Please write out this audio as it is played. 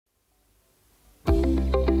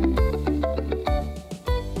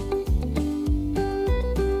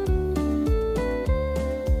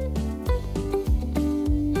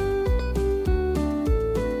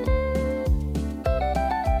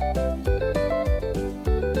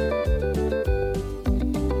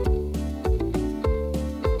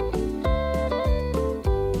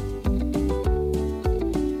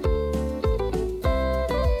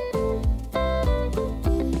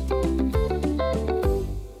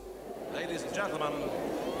gentlemen,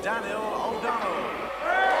 Daniel O'Donnell.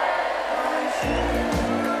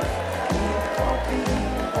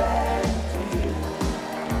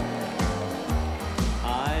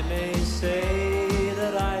 I may say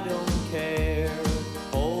that I don't care,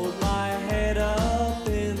 hold my head up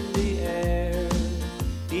in the air,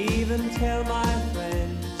 even tell my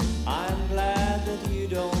friends I'm glad that you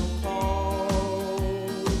don't call.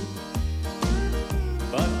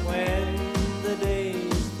 But when the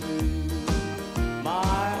day's through,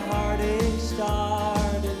 my heartache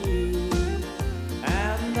start anew,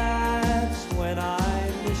 and that's when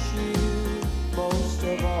I miss you most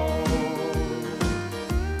of all.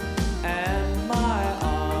 And my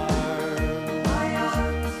arms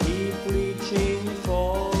keep reaching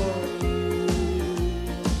for you,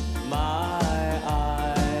 my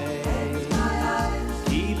eyes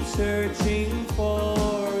keep searching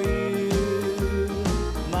for you,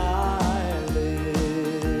 my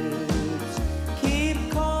lips keep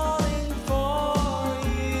calling for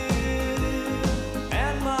you,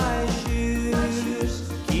 and my shoes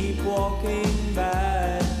keep walking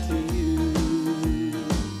back to you.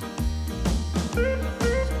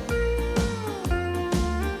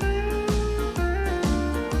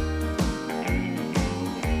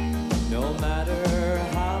 No matter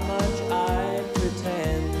how much I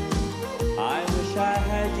pretend, I wish I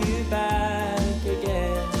had you back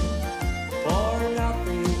again, for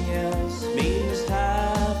nothing else means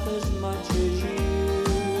half as much as you.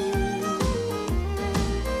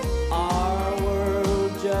 Our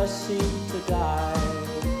world just seemed to die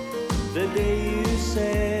the day you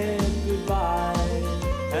said goodbye,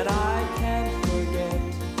 and I can't forget,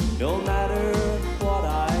 no matter what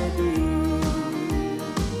I do.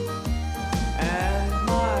 And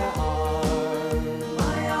my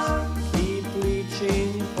arms keep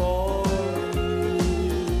reaching for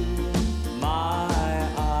you, my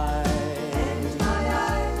eyes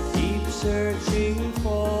keep searching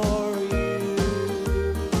for you,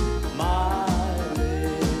 my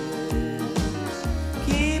lips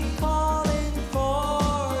keep calling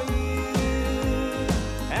for you,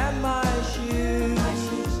 and my shoes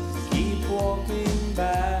keep walking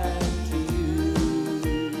back to you,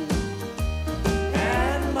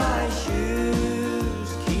 and my shoes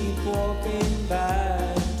keep walking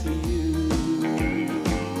back to you.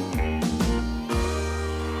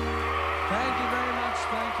 Thank you very much.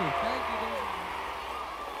 Thank you. Thank you, David.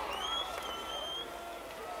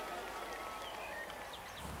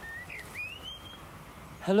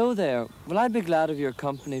 Hello there. Well, I'd be glad of your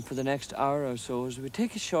company for the next hour or so as we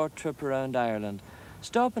take a short trip around Ireland,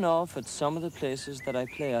 stopping off at some of the places that I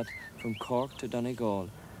play at from Cork to Donegal.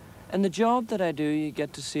 In the job that I do, you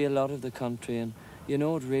get to see a lot of the country, and you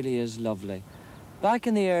know it really is lovely. Back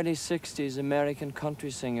in the early 60s, American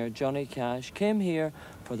country singer Johnny Cash came here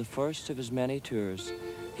for the first of his many tours.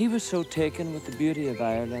 He was so taken with the beauty of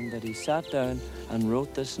Ireland that he sat down and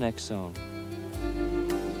wrote this next song.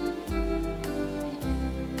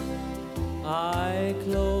 I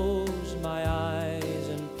close my eyes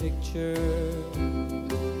and picture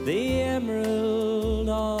the emerald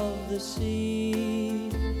of the sea,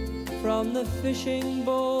 from the fishing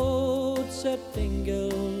boats at Dingle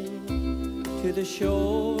to the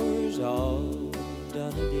shores of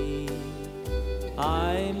Dundee.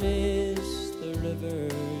 I miss the river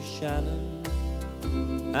Shannon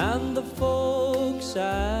and the folks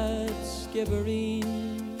at Skibbereen,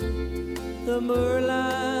 the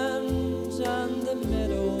moorlands and the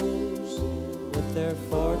meadows with their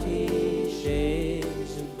 40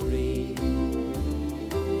 shades of green.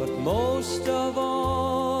 But most of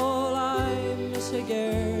all I miss a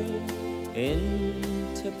girl in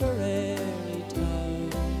Tipperary town,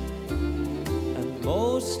 and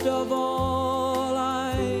most of all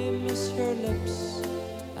I miss her lips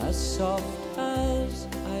as soft as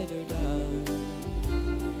eider down.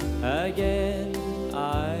 Again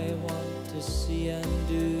I want to see and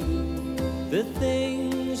do the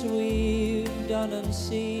things we've done and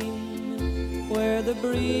seen, where the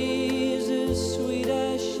breeze is sweet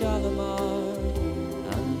as Shalimar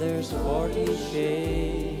and there's 40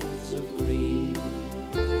 shades of green.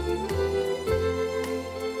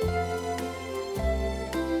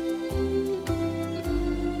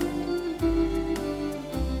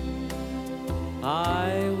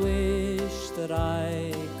 I wish that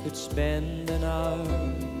I could spend an hour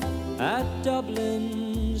at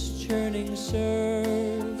Dublin's churning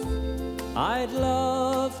surf. I'd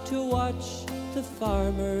love to watch the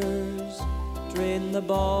farmers drain the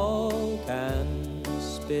bog and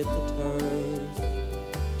spit the turf,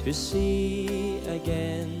 to see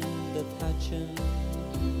again the thatching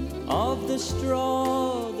of the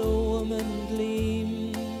straw the woman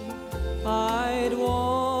gleam. I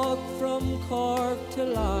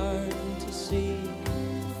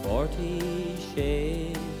 40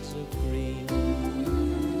 shades of green.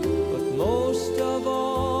 But most of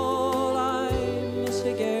all I miss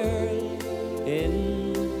a girl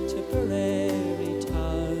in Tipperary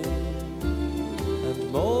town,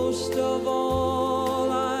 and most of all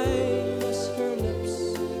I miss her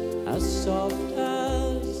lips as soft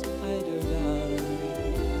as eiderdown.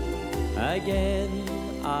 Again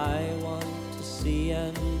I want to see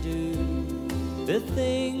and do the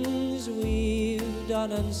things we've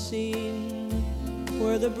done and seen,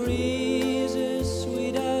 where the breeze is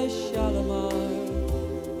sweet as Shalimar,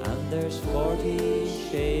 and there's 40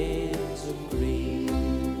 shades of green.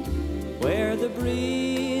 Where the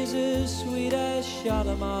breeze is sweet as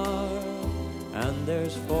Shalimar, and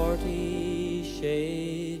there's 40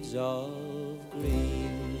 shades of green.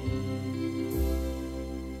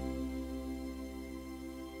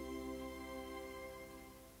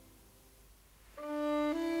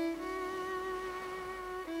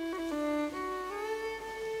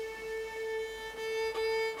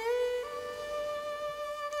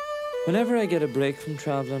 Whenever I get a break from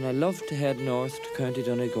travelling, I love to head north to County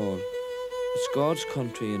Donegal. It's God's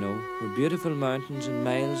country, you know, where beautiful mountains and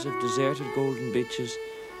miles of deserted golden beaches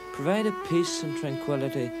provide a peace and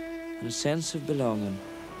tranquility and a sense of belonging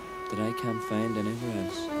that I can't find anywhere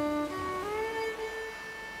else.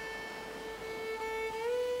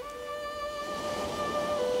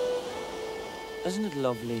 Isn't it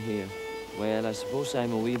lovely here? Well, I suppose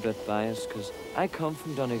I'm a wee bit biased because I come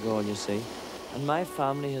from Donegal, you see, and my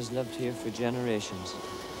family has lived here for generations.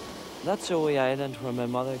 That's Owie Island where my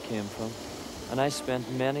mother came from, and I spent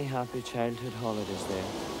many happy childhood holidays there.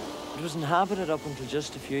 It was inhabited up until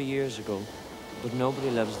just a few years ago, but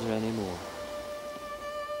nobody lives there anymore.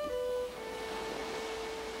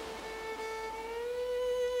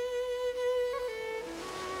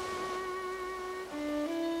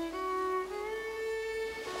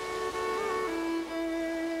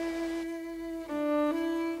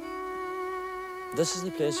 This is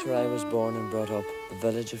the place where I was born and brought up, the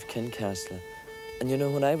village of Kincastle. And you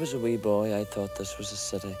know, when I was a wee boy, I thought this was a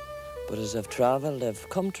city. But as I've travelled, I've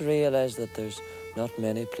come to realise that there's not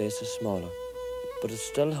many places smaller. But it's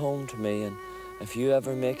still home to me, and if you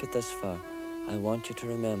ever make it this far, I want you to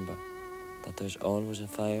remember that there's always a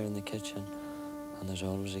fire in the kitchen, and there's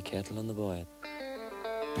always a kettle on the boil.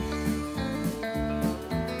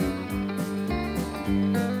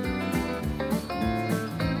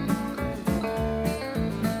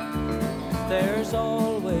 There's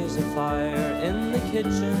always a fire in the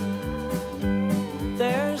kitchen.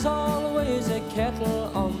 There's always a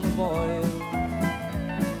kettle on the boil.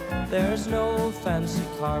 There's no fancy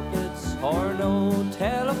carpets or no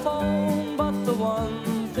telephone, but the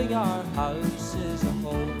one thing our house is a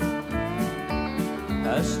home.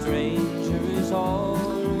 A stranger is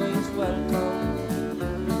always welcome,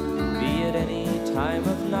 be it any time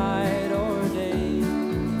of night or day.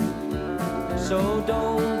 So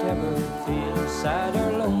don't ever feel sad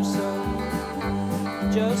or lonesome,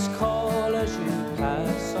 just call as you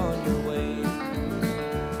pass on your way.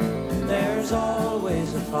 There's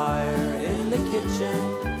always a fire in the kitchen.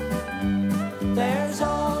 There's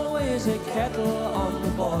always a kettle on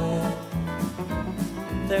the boil.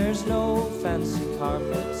 There's no fancy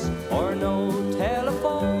carpets or no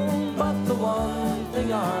telephone, but the one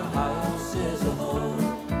thing our house is a home.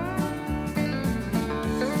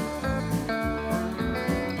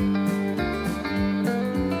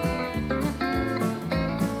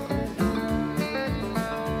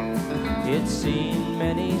 It's seen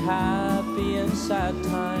many happy and sad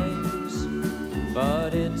times,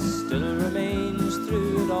 but it still remains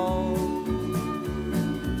through it all.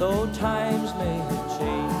 Though times may have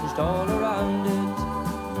changed all around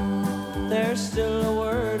it, there's still a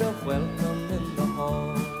word of welcome in the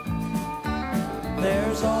hall.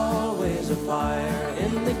 There's always a fire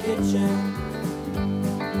in the kitchen.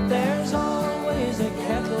 There's always a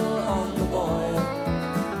kettle on the boil.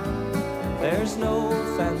 There's no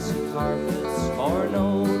fancy carpets or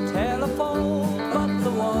no telephone, but the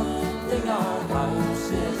one thing our house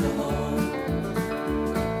is a home.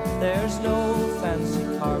 There's no fancy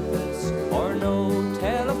carpets or no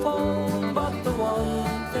telephone, but the one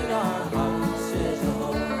thing our house is a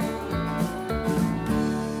home.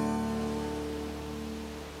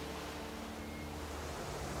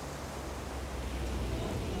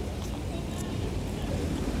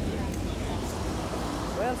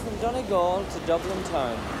 Well, from Donegal to Dublin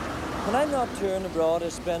town. When I'm not touring abroad, I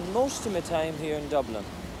spend most of my time here in Dublin.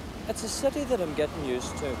 It's a city that I'm getting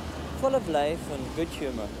used to, full of life and good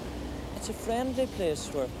humour. It's a friendly place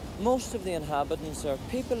where most of the inhabitants are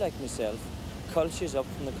people like myself, cultures up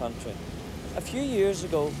from the country. A few years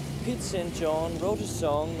ago, Pete St. John wrote a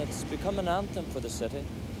song that's become an anthem for the city.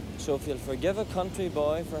 So if you'll forgive a country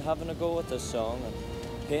boy for having a go at this song and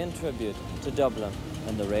paying tribute to Dublin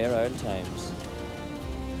in the rare old times.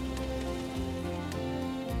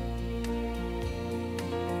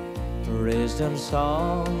 Raised on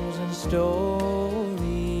songs and stories,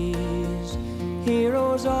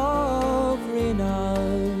 heroes of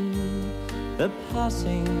renown, the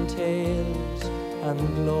passing tales and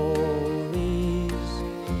glories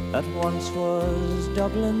that once was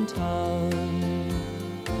Dublin town.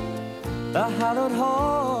 The hallowed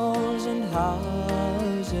halls and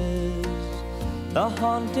houses, the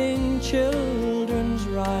haunting children's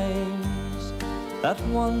rhymes, that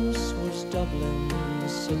once was Dublin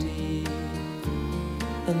city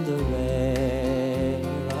in the rare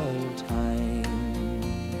old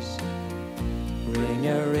times. Ring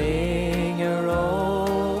a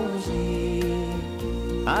rosy,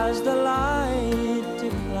 as the light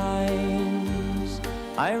declines,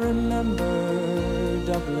 I remember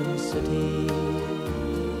Dublin city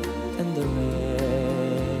in the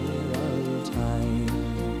rare old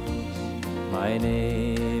times. My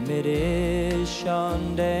name it is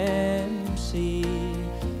Sean Dempsey,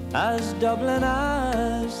 as Dublin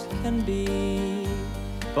as can be,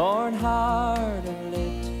 born hard and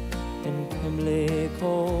lit in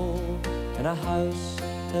Pimlico, in a house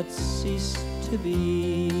that ceased to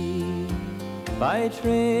be. By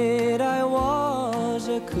trade I was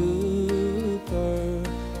a cooper,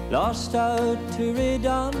 lost out to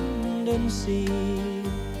redundancy,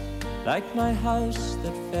 like my house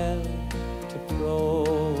that fell to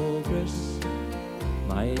progress,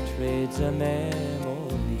 my trade's a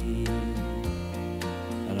memory.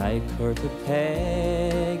 And I courted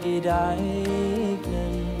Peggy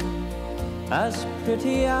Dykeman, as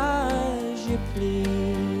pretty as you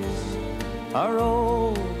please, a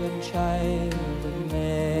roving child of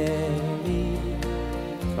Mary,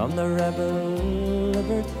 from the rebel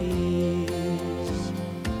liberties.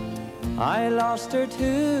 I lost her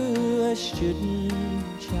to a student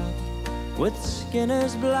chap with skin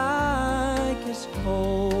as black as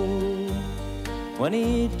coal, when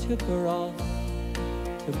he took her off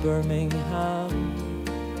to Birmingham,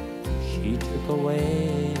 she took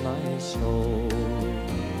away my soul.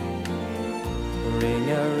 Ring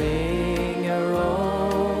a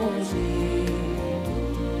rosy,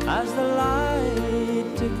 as the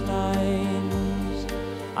light declines,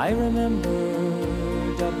 I remember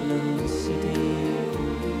Dublin city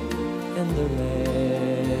in the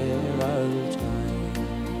rare old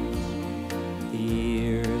times. The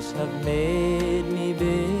years have made me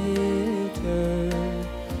bitter,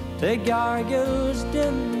 the gargles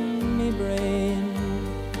dim me brain,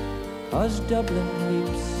 'cause Dublin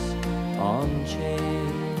keeps on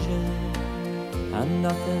changing and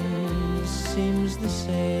nothing seems the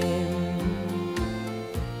same.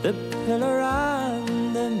 The pillar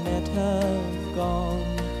and the Met have gone,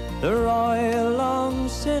 the Royal long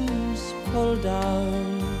since pulled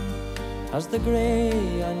down, as the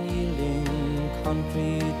grey unyielding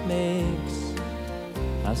concrete makes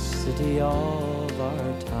a city of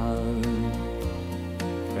our town.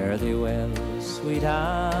 Fare thee well, sweet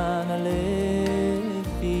Anna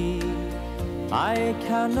Liffey, I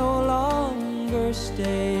can no longer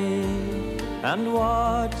stay and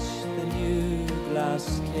watch the new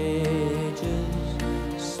glass cages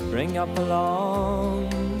spring up along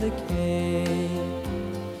the quay.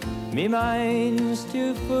 Me mind's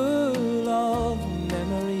too full of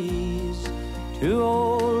memories, too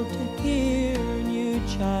old to hear new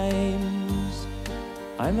chimes.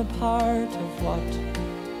 I'm a part of what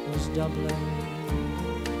was Dublin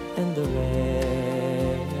in the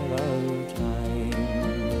rare old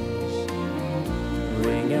times.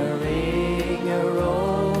 Ring a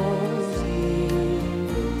rosy,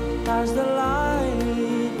 as the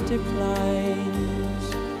light declines,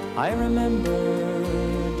 I remember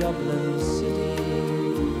Dublin city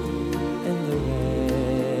in the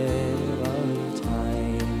rare old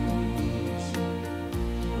times.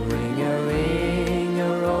 Ring a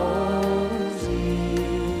rosy,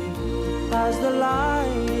 as the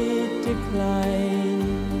light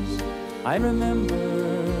declines, I remember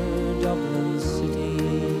Dublin city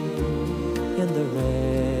in the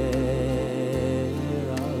rare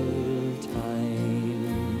old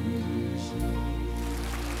times.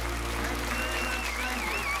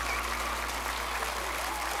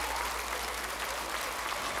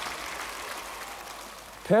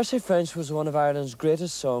 Percy French was one of Ireland's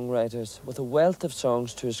greatest songwriters, with a wealth of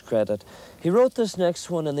songs to his credit. He wrote this next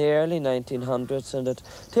one in the early 1900s, and it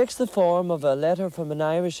takes the form of a letter from an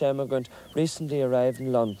Irish emigrant recently arrived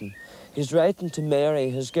in London. He's writing to Mary,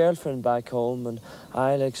 his girlfriend back home, and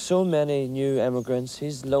like so many new emigrants,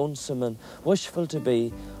 he's lonesome and wishful to be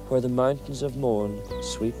where the mountains of Mourne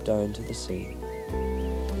sweep down to the sea.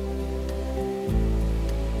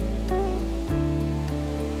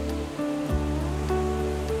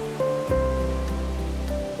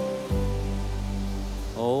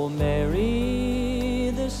 Oh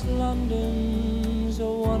Mary, this London's a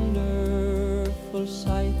wonderful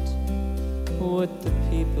sight, with the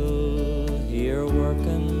people here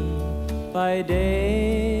working by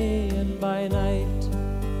day and by night.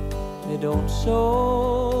 They don't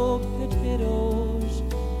sow potatoes,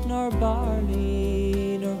 nor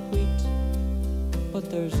barley, nor wheat,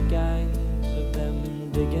 but there's gangs of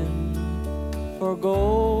them digging for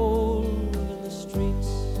gold in the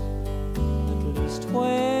streets. At least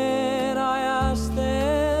when I asked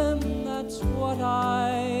them, that's what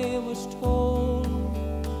I was told.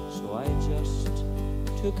 So I just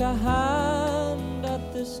took a hand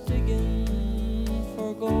at this digging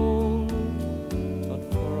for gold.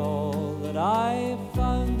 But for all that I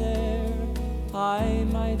found there, I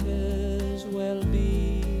might as well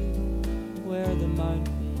be where the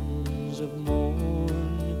mountains of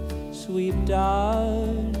Mourne sweep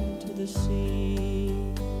down to the sea.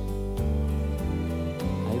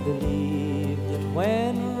 I believe that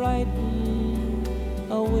when writing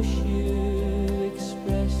a wish you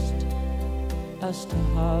expressed as to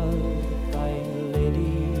how the fine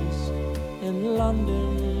ladies in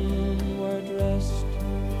London were dressed,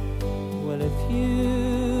 well, if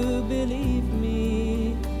you believe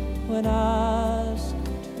me when asked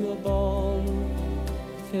to a ball,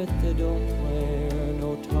 fit they don't wear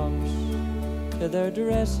no tops to their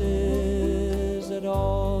dresses at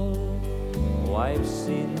all. Oh, I've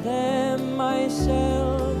seen them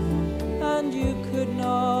myself, and you could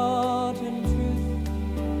not in truth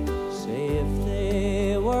say if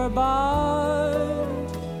they were bound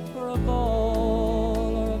for a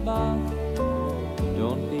ball or a bath.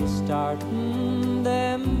 Don't be starting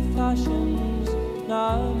them fashions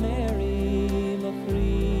now, Mary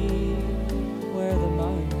Machree, where the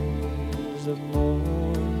mountains of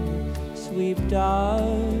Mourne sweep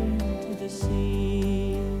down to the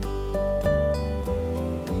sea.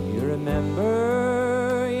 You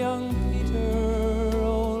remember young Peter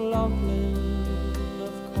O'Loughlin,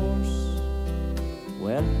 of course.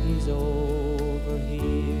 Well, he's over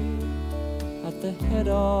here at the head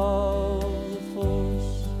of the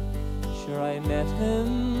force. Sure, I met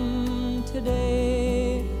him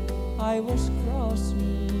today. I was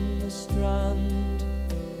crossing the Strand,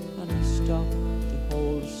 and he stopped the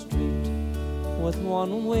whole street with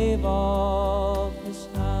one wave of his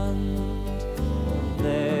hand. And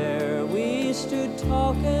there we stood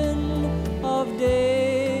talking of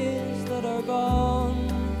days that are gone,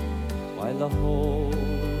 while the whole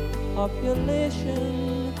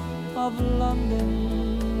population of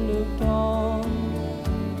London looked on.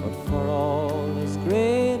 But for all his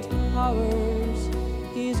great powers,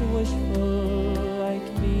 he's wishful like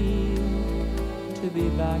me, to be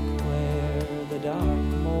back where the dark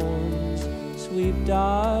morns sweep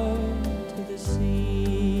down to the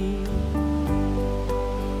sea.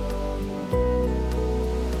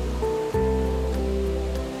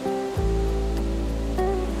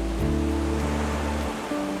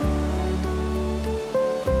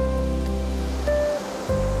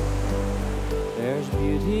 There's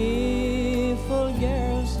beautiful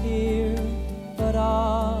girls here, but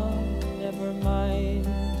I'll never mind,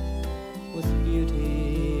 with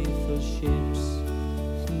beautiful shapes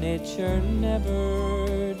nature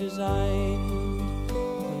never designed,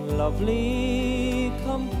 and lovely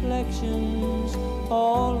complexions,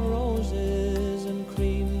 all roses and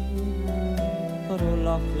cream. But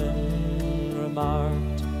O'Loughlin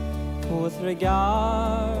remarked, with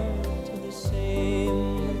regard to the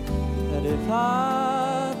same, that if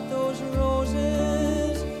at those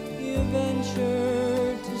roses you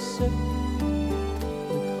venture to sip,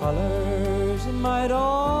 the colours might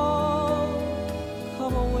all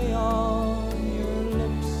come away on your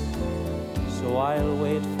lips. So I'll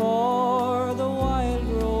wait for the wild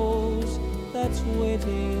rose that's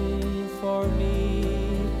waiting for me,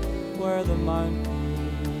 where the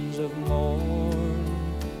mountains of Mourne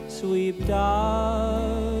sweep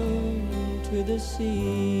down to the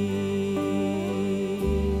sea.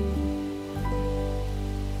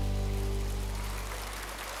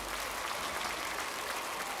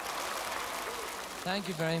 Thank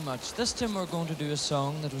you very much. This time we're going to do a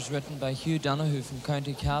song that was written by Hugh Donoghue from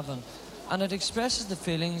County Cavan, and it expresses the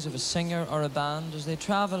feelings of a singer or a band as they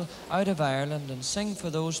travel out of Ireland and sing for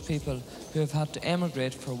those people who have had to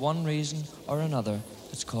emigrate for one reason or another.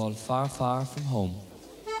 It's called Far, Far From Home.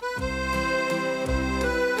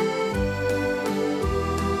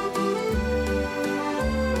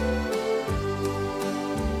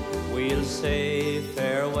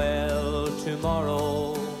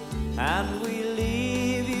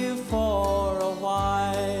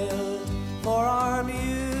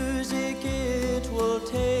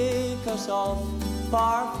 us off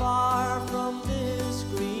far, far from this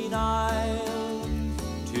green isle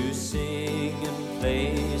to sing in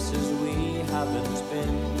places we haven't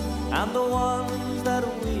been, and the ones that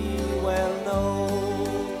we well know.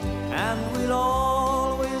 And we'll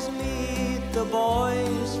always meet the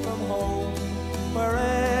boys from home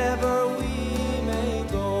wherever we may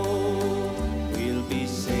go. We'll be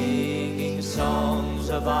singing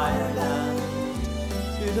songs of Ireland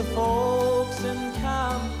to the folks in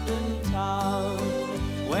Camden Town.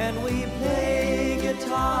 When we play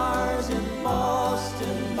guitars in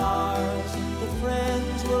Boston bars, the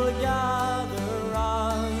friends will gather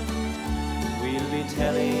round. We'll be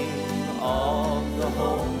telling of the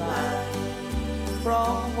homeland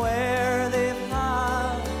from where they've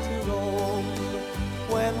had to roam.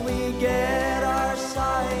 When we get our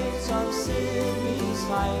sights on Sydney's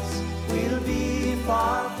heights, we'll be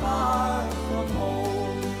far, far from home.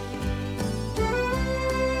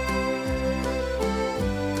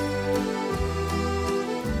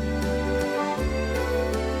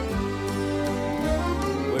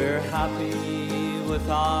 We're happy with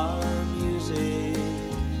our music,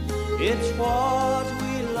 it's what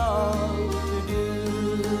we love to do.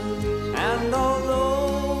 And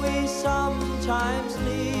although we sometimes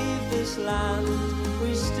leave this land,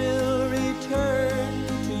 we still return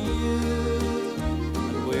to you.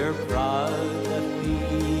 And we're proud that we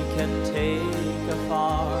can take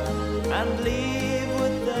afar and leave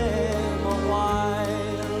with them a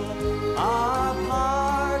while. A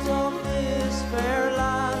part of this fair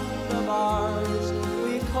land of ours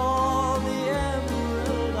we call the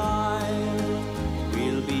Emerald Isle.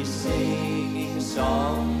 We'll be singing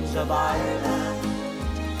songs of Ireland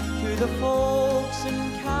to the folks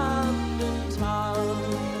in Camden Town.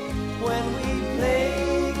 When we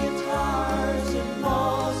play guitars in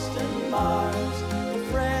Boston bars, the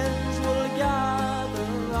friends will gather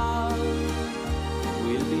round.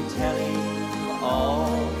 We'll be telling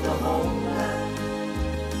of the homeland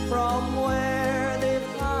from where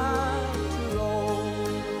they've had to roam.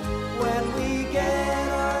 When we get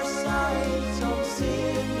our sights on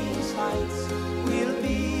Sydney's heights, we'll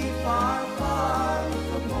be far, far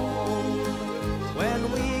from home. When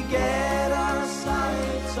we get our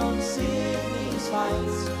sights on Sydney's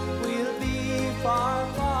heights, we'll be far,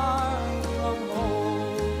 far from home.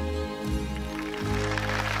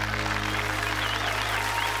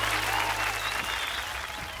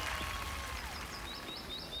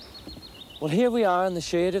 Well, here we are in the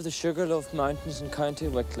shade of the Sugarloaf Mountains in County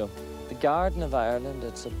Wicklow, the Garden of Ireland.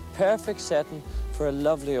 It's a perfect setting for a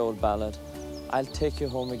lovely old ballad. I'll Take You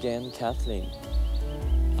Home Again, Kathleen.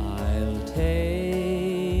 I'll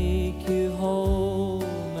take you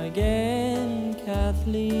home again,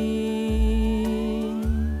 Kathleen,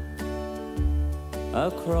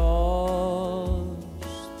 across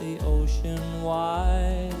the ocean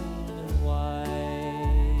wide and wide,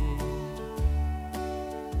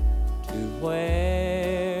 to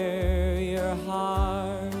where your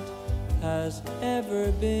heart has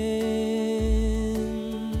ever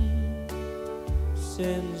been,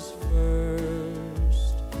 since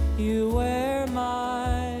first you were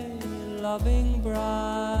my loving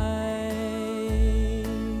bride.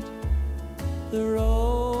 The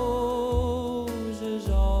roses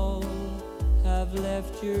all have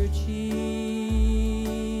left your cheeks.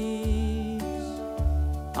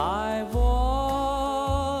 I've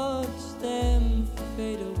watched them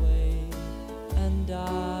fade away and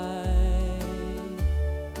die.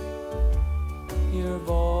 Your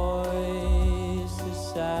voice is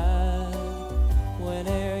sad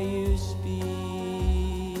whene'er you speak,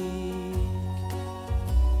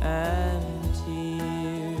 and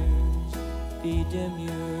tears bedim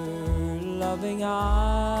your loving eyes.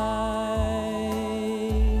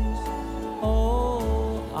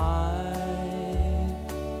 Oh, I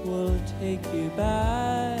will take you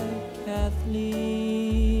back,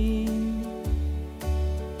 Kathleen,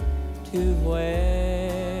 to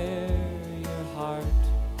where your heart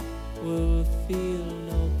will feel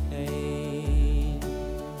no pain.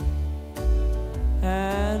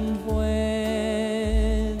 And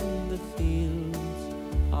when the fields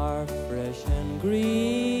are fresh and green,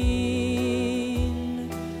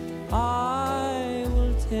 I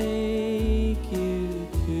will take you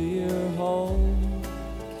to your home,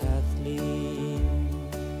 Kathleen.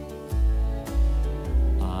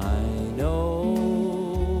 I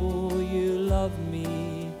know you love me,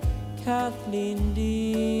 Kathleen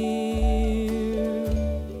dear.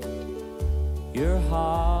 Your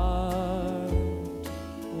heart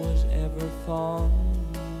was ever fond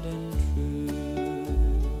and true.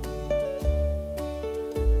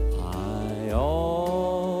 I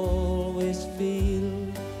always feel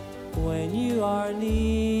when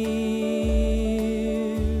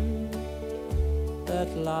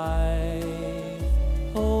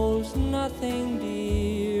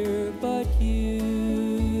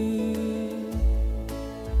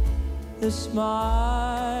the smiles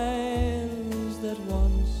that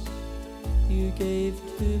once you gave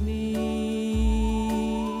to me.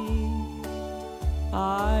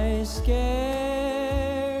 I scarcely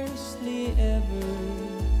ever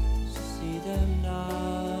see them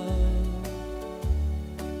now,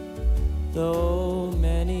 though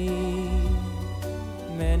many,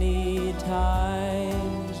 many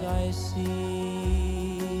times I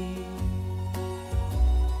see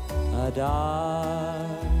a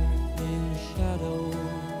darkening shadow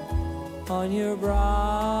on your brow.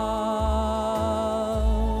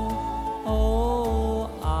 Oh,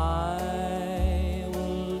 I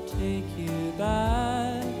will take you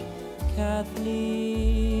back, Kathleen,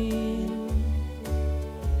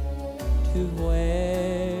 to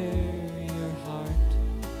where your heart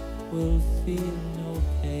will feel no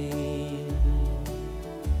pain.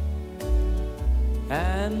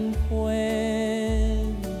 And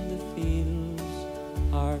when the fields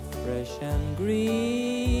are fresh and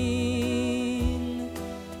green,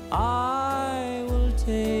 I will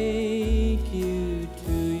take you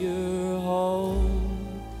to your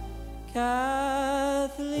home, Kathleen.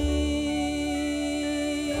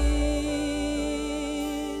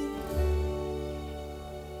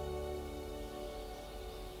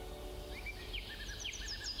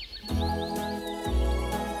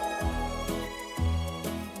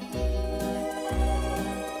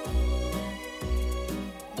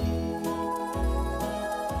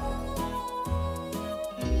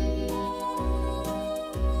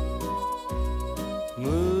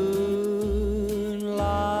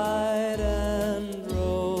 Moonlight and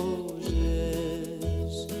roses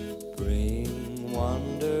bring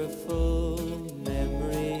wonderful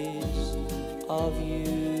memories of you.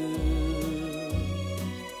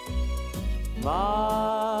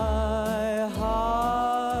 My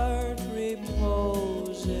heart reposes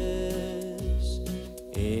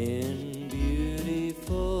in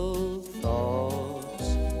beautiful thoughts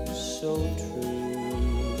so true.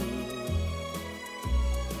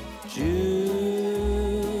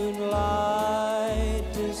 June light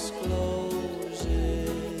discloses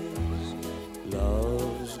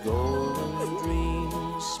love's golden dream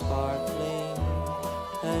sparkling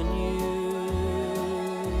anew.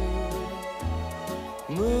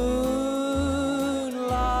 Moonlight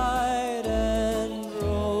and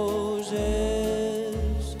roses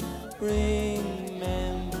bring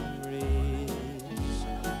memories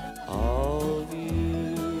of you.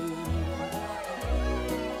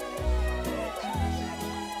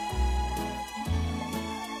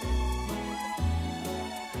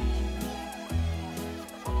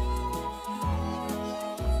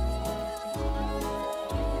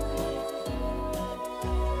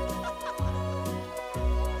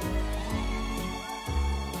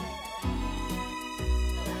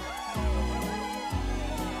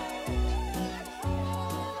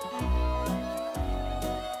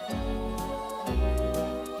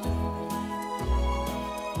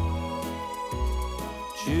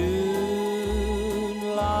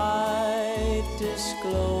 June light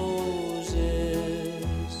discloses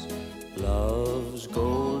love's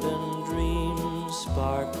golden dream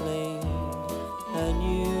sparkling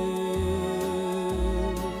anew.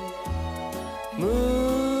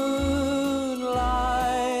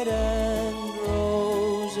 Moonlight and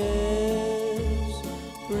roses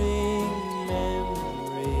bring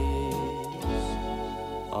memories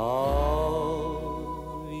of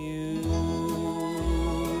you.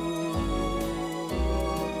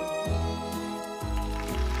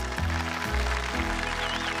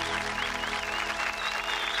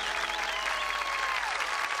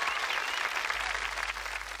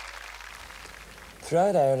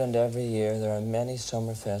 Throughout Ireland every year there are many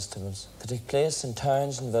summer festivals that take place in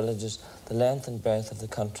towns and villages the length and breadth of the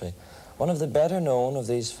country. One of the better known of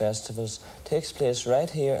these festivals takes place right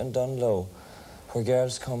here in Dunloe, where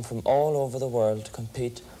girls come from all over the world to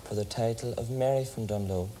compete for the title of Mary from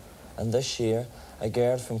Dunloe. And this year, a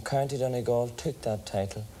girl from County Donegal took that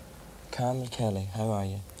title. Carmel Kelly, how are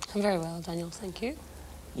you? I'm very well, Daniel, thank you.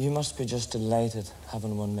 You must be just delighted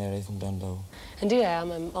having won Mary from Dunloe. Indeed I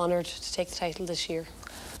am. I'm honoured to take the title this year.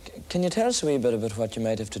 Can you tell us a wee bit about what you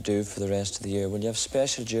might have to do for the rest of the year? Will you have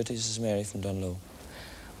special duties as Mary from Dunloe?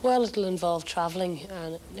 Well, it'll involve travelling,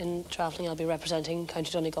 and in travelling I'll be representing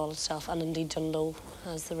County Donegal itself, and indeed Dunloe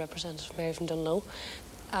as the representative Mary from Dunloe,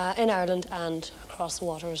 in Ireland and across the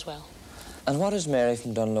water as well. And what does Mary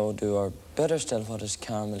from Dunloe do, or better still, what does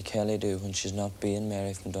Carmel Kelly do when she's not being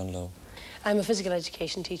Mary from Dunloe? I'm a physical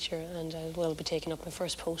education teacher, and I will be taking up my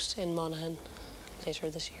first post in Monaghan later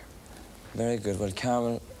this year. Very good. Well,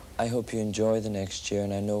 Carmel, I hope you enjoy the next year,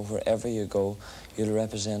 and I know wherever you go, you'll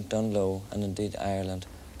represent Dunloe and indeed Ireland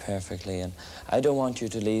perfectly. And I don't want you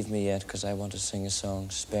to leave me yet because I want to sing a song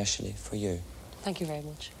specially for you. Thank you very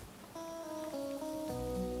much.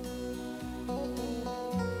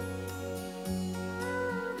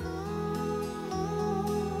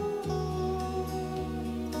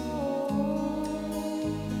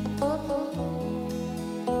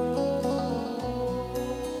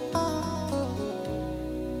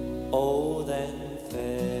 Oh, then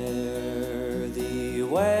fare thee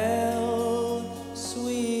well,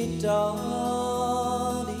 sweet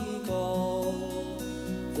Donegal,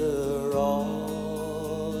 the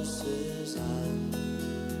roses and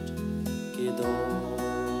Gidor.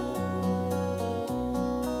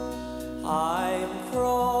 I'm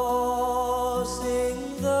crossing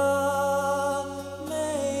the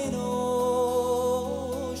main ocean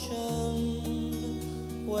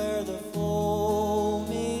where the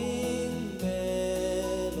foaming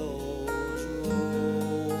billows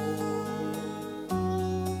roll.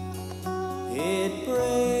 It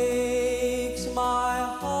breaks my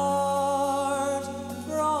heart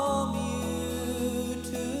from you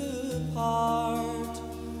to part,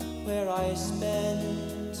 where I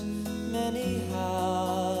spent many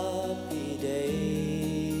happy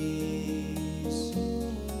days.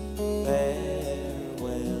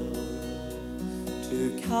 Farewell to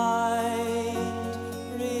kind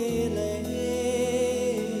relations,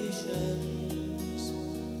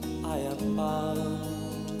 I am bound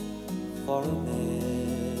for America.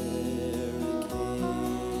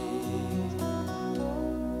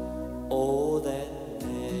 Oh, then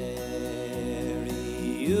marry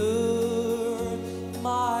you,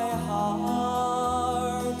 my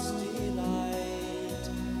heart's delight,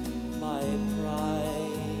 my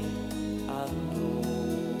pride and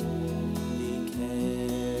only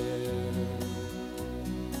care.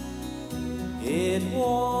 It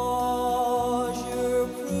was your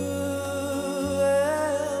cruel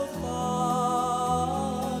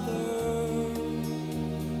father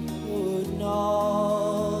would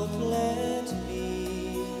not let me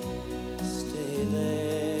stay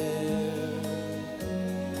there,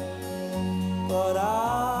 but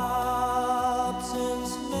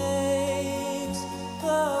absence makes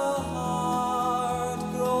the heart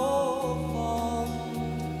grow fond,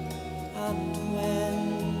 and when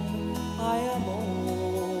I am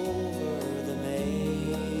over the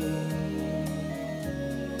main,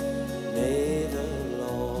 may the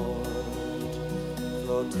Lord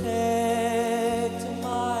protect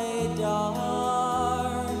my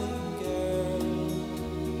darling girl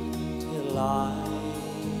till I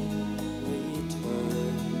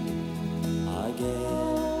return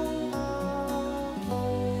again.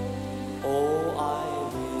 Oh, I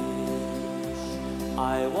wish I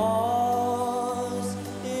was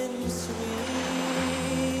in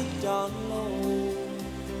sweet Dunlow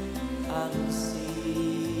and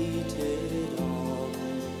seated on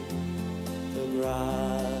the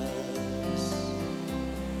grass,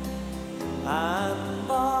 and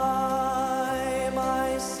by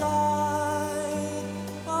my side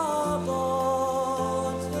a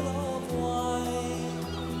bottle of wine,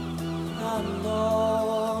 and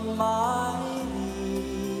on my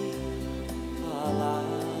knee a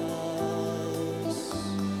lass.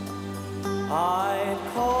 I'd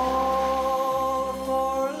call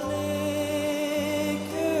for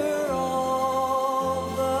liquor of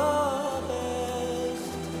the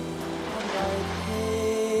best, and I'd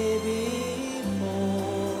pay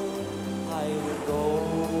before I would go,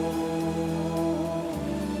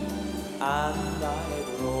 and I'd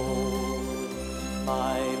roll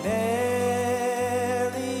my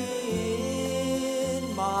Mary in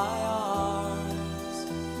my arms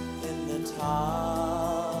in the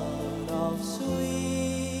town of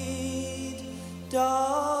sweet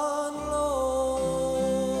Dunlow.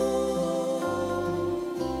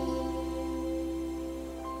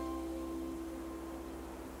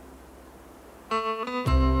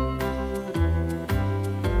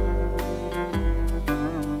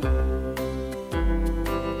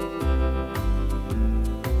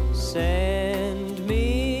 Send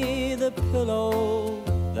me the pillow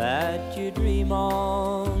that you dream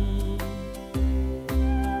on.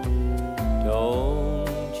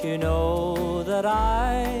 Don't you know that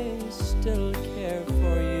I still care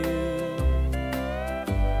for you?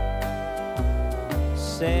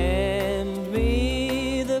 Send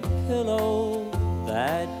me the pillow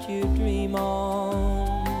that you dream on,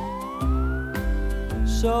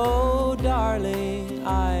 so darling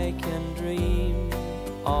I can dream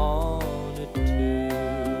on it too.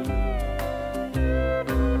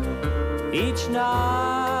 Each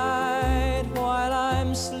night while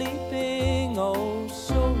I'm sleeping, oh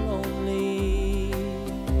so lonely,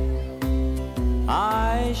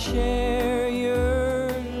 I I share your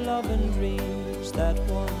love and dreams that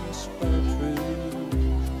once were true.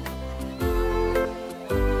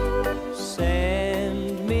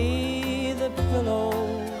 Send me the pillow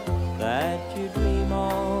that you dream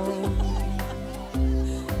on,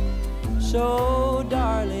 so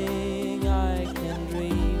darling I can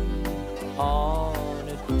dream on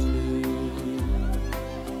it too.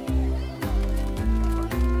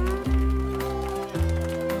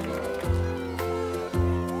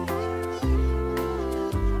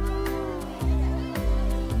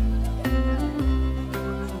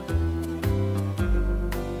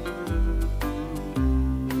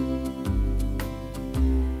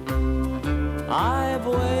 I've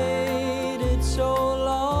waited so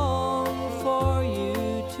long for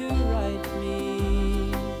you to write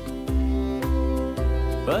me,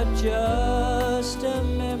 but just a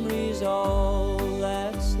memory's all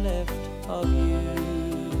that's left of you.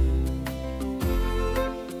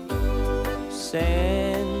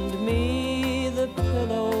 Send me the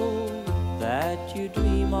pillow that you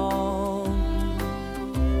dream on,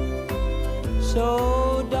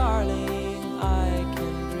 so darling I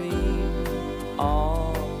can dream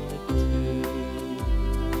on it too.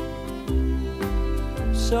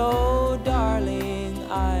 So darling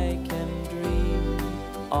I can dream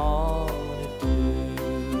on it too.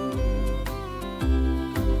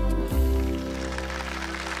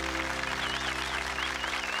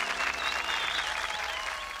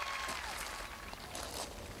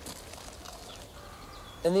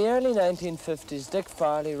 In the early 1950s, Dick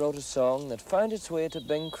Farley wrote a song that found its way to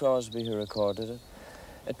Bing Crosby, who recorded it.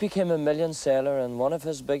 It became a million seller and one of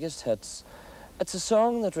his biggest hits. It's a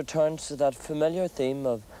song that returns to that familiar theme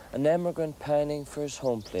of an emigrant pining for his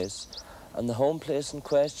home place, and the home place in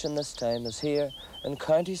question this time is here in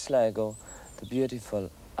County Sligo, the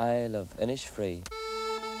beautiful Isle of Innisfree.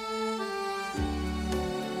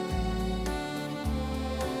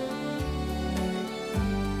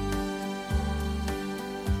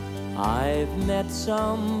 I've met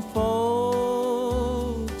some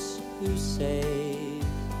folks who say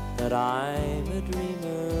that I'm a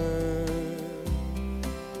dreamer,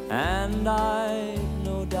 and I've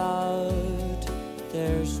no doubt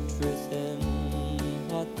there's truth in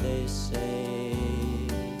what they say.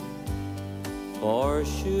 For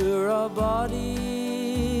sure a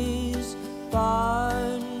body's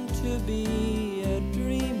bound to be a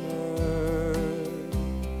dreamer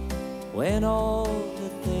when all the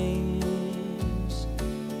things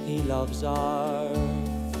he loves are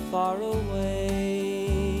far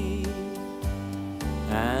away,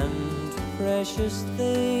 and precious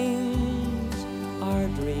things are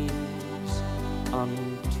dreams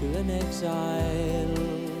unto an exile.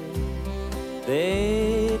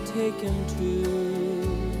 They take him to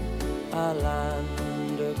a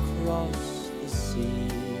land across the sea,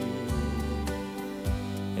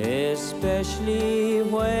 especially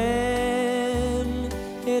when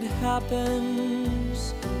it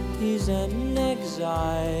happens he's an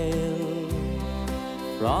exile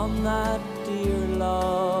from that dear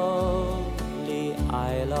lovely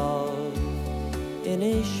Isle of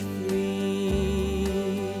Innisfree.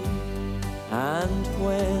 And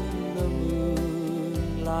when the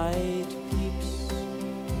moonlight peeps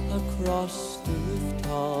across the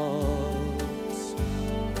rooftops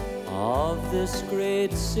of this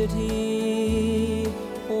great city,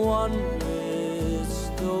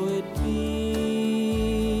 wondrous though it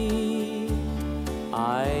be,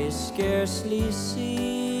 I scarcely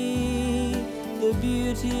see the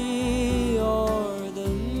beauty or the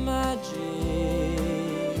magic.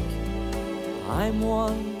 I'm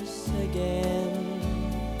once again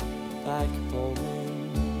back home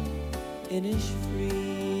in Innisfree.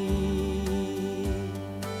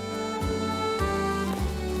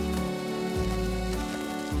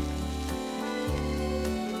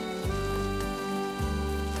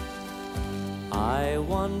 I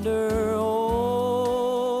wander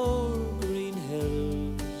o'er green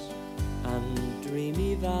hills and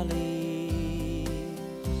dreamy valleys,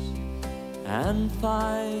 and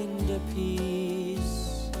find a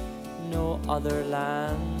peace no other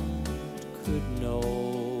land could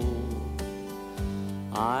know.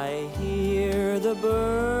 I hear the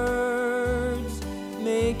birds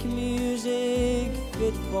make music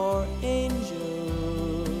fit for angels,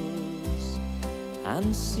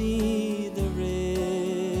 and see the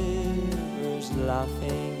rivers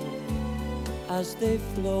laughing as they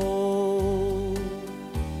flow.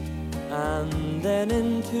 And then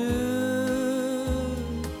into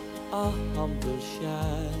a humble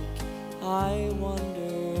shack I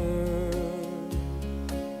wander,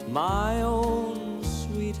 my own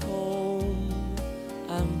sweet home,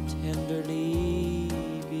 and tenderly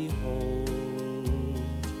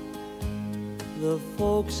the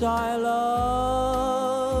folks I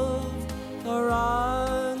loved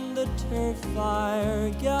around the turf fire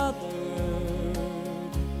gathered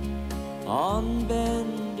on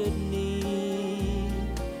bended knee.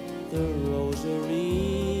 The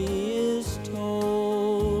rosary is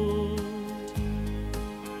told,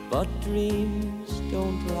 but dreams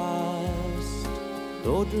don't last,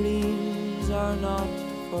 though dreams are not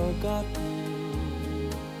forgotten.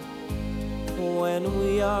 When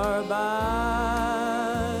we are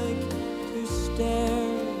back to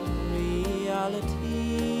stare reality,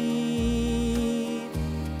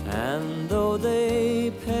 and though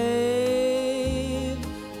they pave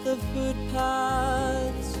the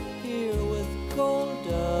footpaths here with coal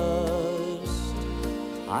dust,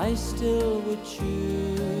 I still would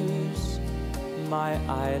choose my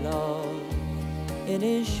I love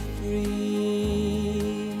Innisfree.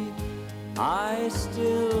 I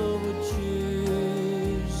still would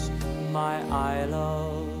choose my I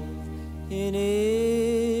love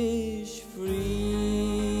Innisfree.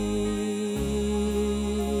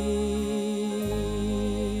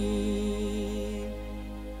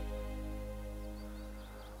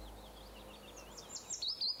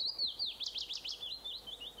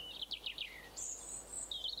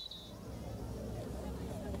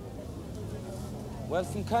 Well,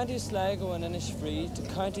 from County Sligo and Innisfree to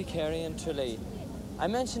County Kerry and Tralee. I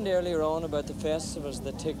mentioned earlier on about the festivals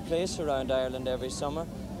that take place around Ireland every summer,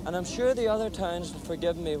 and I'm sure the other towns will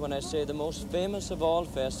forgive me when I say the most famous of all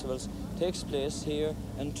festivals takes place here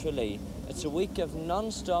in Tralee. It's a week of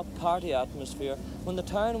non-stop party atmosphere when the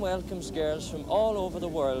town welcomes girls from all over the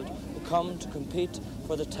world who come to compete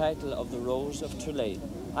for the title of the Rose of Tralee.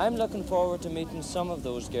 I'm looking forward to meeting some of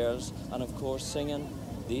those girls and of course singing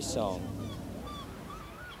the song.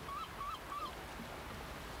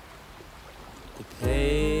 The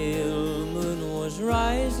pale moon was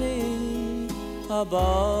rising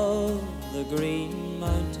above the green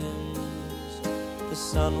mountains. The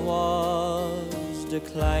sun was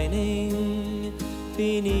declining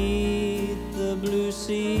beneath the blue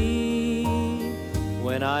sea,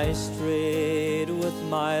 when I strayed with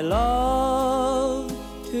my love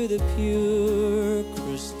to the pure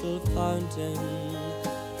crystal fountain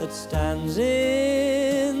that stands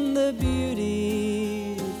in the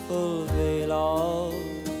beautiful vale of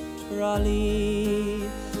Tralee.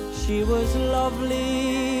 She was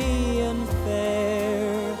lovely and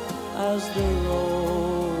fair as the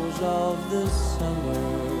rose of the summer,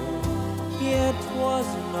 yet was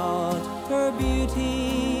not her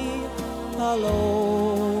beauty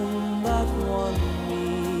alone that won me.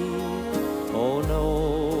 Oh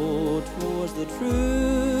no, 'twas the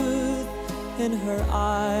truth in her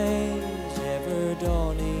eyes ever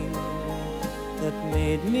dawning that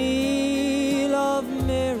made me love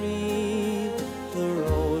Mary, the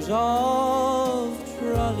Rose of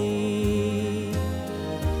Tralee.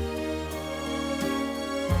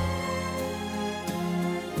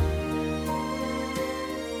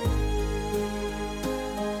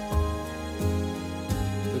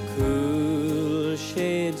 The cool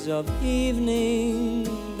shades of evening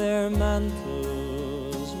their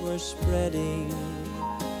mantles were spreading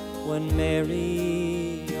when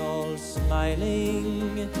Mary, all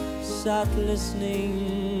smiling, sat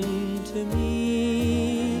listening to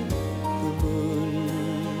me. The moon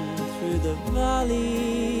through the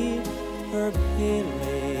valley her pale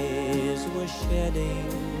rays was shedding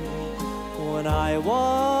when I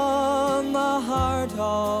won the heart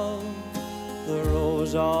of the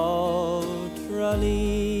Rose of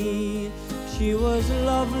Tralee. She was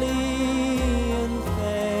lovely and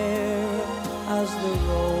fair as the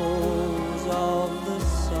rose of the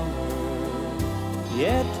summer,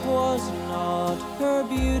 yet was not her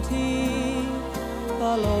beauty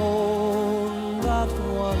alone that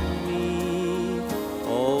won me.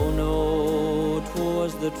 Oh no,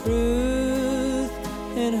 'twas the truth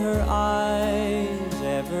in her eyes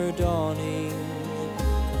ever dawning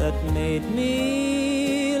that made me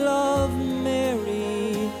love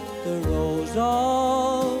Mary, the Rose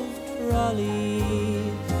of Tralee,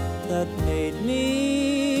 that made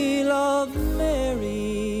me love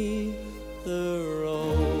Mary, the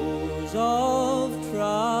Rose of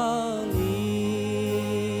Tralee.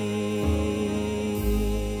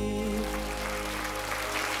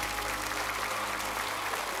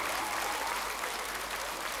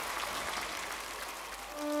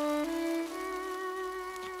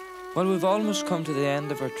 Well, we've almost come to the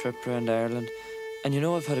end of our trip around Ireland, and you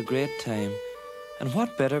know I've had a great time. And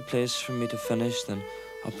what better place for me to finish than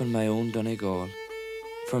up in my own Donegal?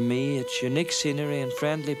 For me, its unique scenery and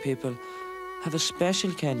friendly people have a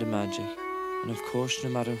special kind of magic. And of course, no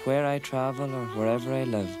matter where I travel or wherever I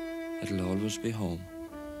live, it'll always be home.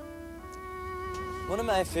 One of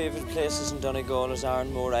my favourite places in Donegal is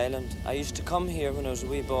Ironmore Island. I used to come here when I was a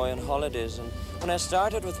wee boy on holidays, and when I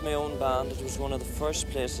started with my own band, it was one of the first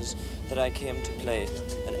places that I came to play.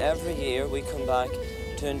 And every year we come back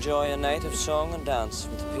to enjoy a night of song and dance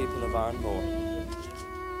with the people of Ironmore.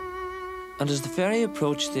 And as the ferry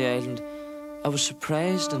approached the island, I was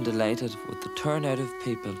surprised and delighted with the turnout of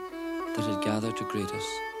people that had gathered to greet us.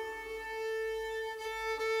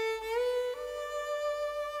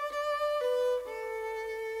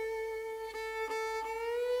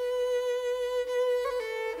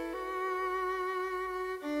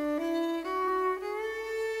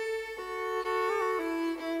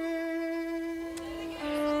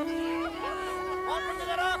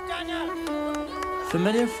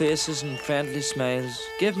 Familiar faces and friendly smiles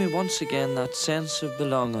gave me once again that sense of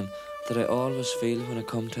belonging that I always feel when I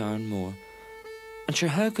come to Ironmore. And sure,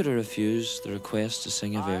 how could I refuse the request to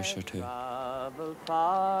sing a verse or two? I've travelled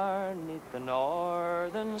far 'neath the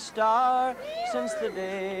northern star since the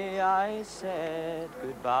day I said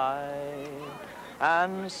goodbye,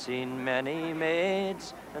 and seen many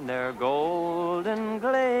maids in their golden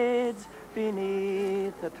glades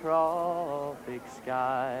beneath the tropic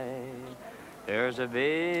sky. There's a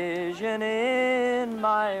vision in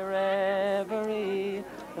my reverie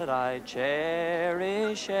that I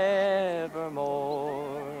cherish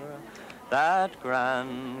evermore. That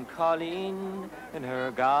grand Colleen in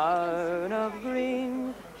her gown of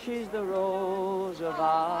green, she's the rose of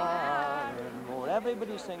Ironmore.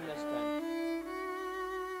 Everybody sing this time.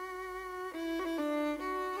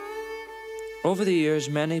 Over the years,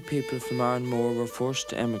 many people from Ironmore were forced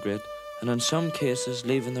to emigrate, and in some cases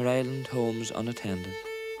leaving their island homes unattended.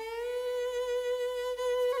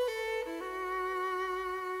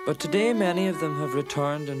 But today many of them have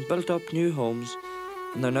returned and built up new homes,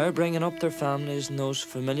 and they're now bringing up their families in those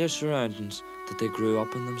familiar surroundings that they grew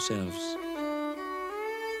up in themselves.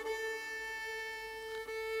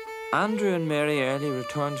 Andrew and Mary Early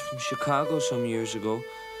returned from Chicago some years ago,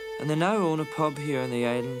 and they now own a pub here on the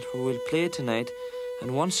island where we'll play tonight,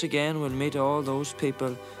 and once again we'll meet all those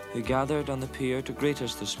people who gathered on the pier to greet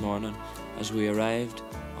us this morning as we arrived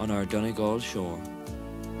on our Donegal shore.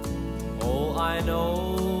 Oh, I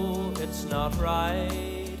know it's not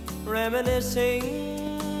right, reminiscing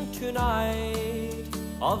tonight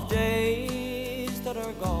of days that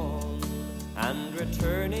are gone and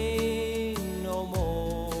returning no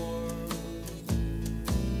more.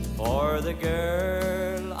 For the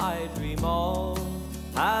girl I dream of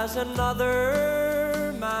has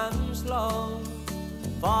another man's love,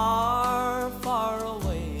 far, far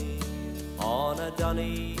away on a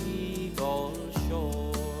Donegal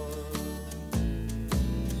shore.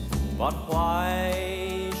 But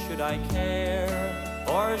why should I care,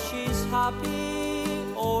 for she's happy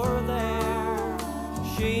over there.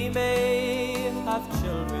 She may have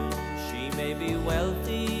children, she may be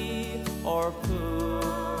wealthy or poor,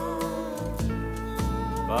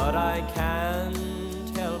 but I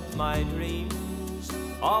can't help my dreams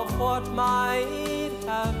of what might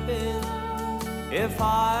have been if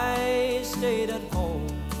I stayed at home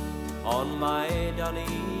on my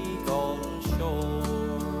Donegal shore.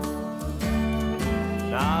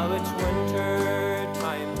 Now it's winter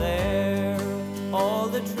time there, all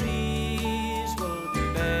the trees will be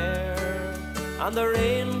bare, and the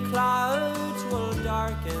rain clouds will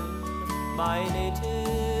darken my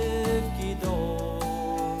native Gweedore.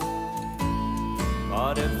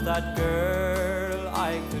 But if that girl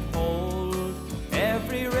I could hold,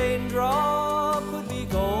 every raindrop would be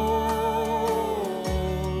gold.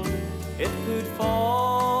 It could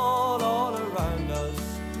fall all around us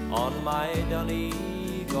on my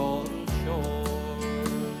Donegal shore.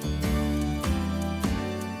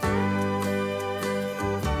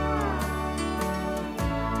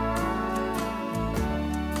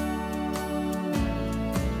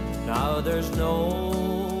 Now there's no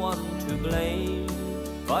one to blame,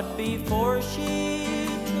 but before she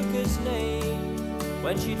took his name,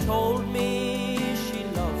 when she told me she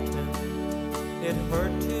loved him, it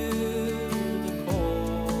hurt to the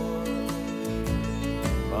core.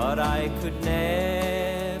 But I could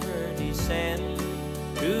never descend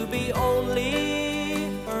to be only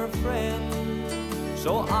her friend,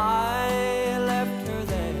 so I left her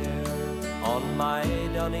there on my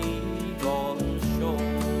Donegal shore.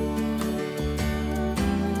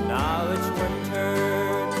 Now it's winter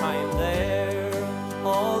time there,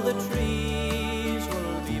 all the trees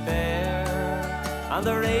will be bare, and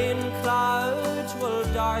the rain clouds will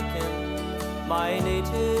darken my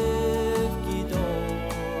native Gweedore.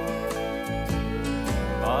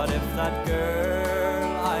 But if that girl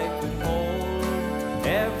I could hold,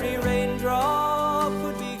 every rain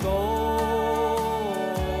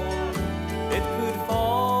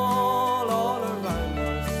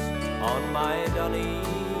on my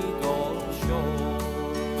Donegal shore.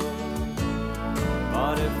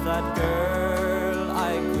 But if that girl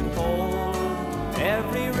I could hold,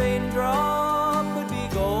 every raindrop would be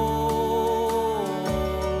gold.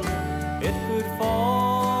 It could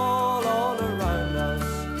fall all around us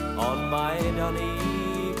on my Donegal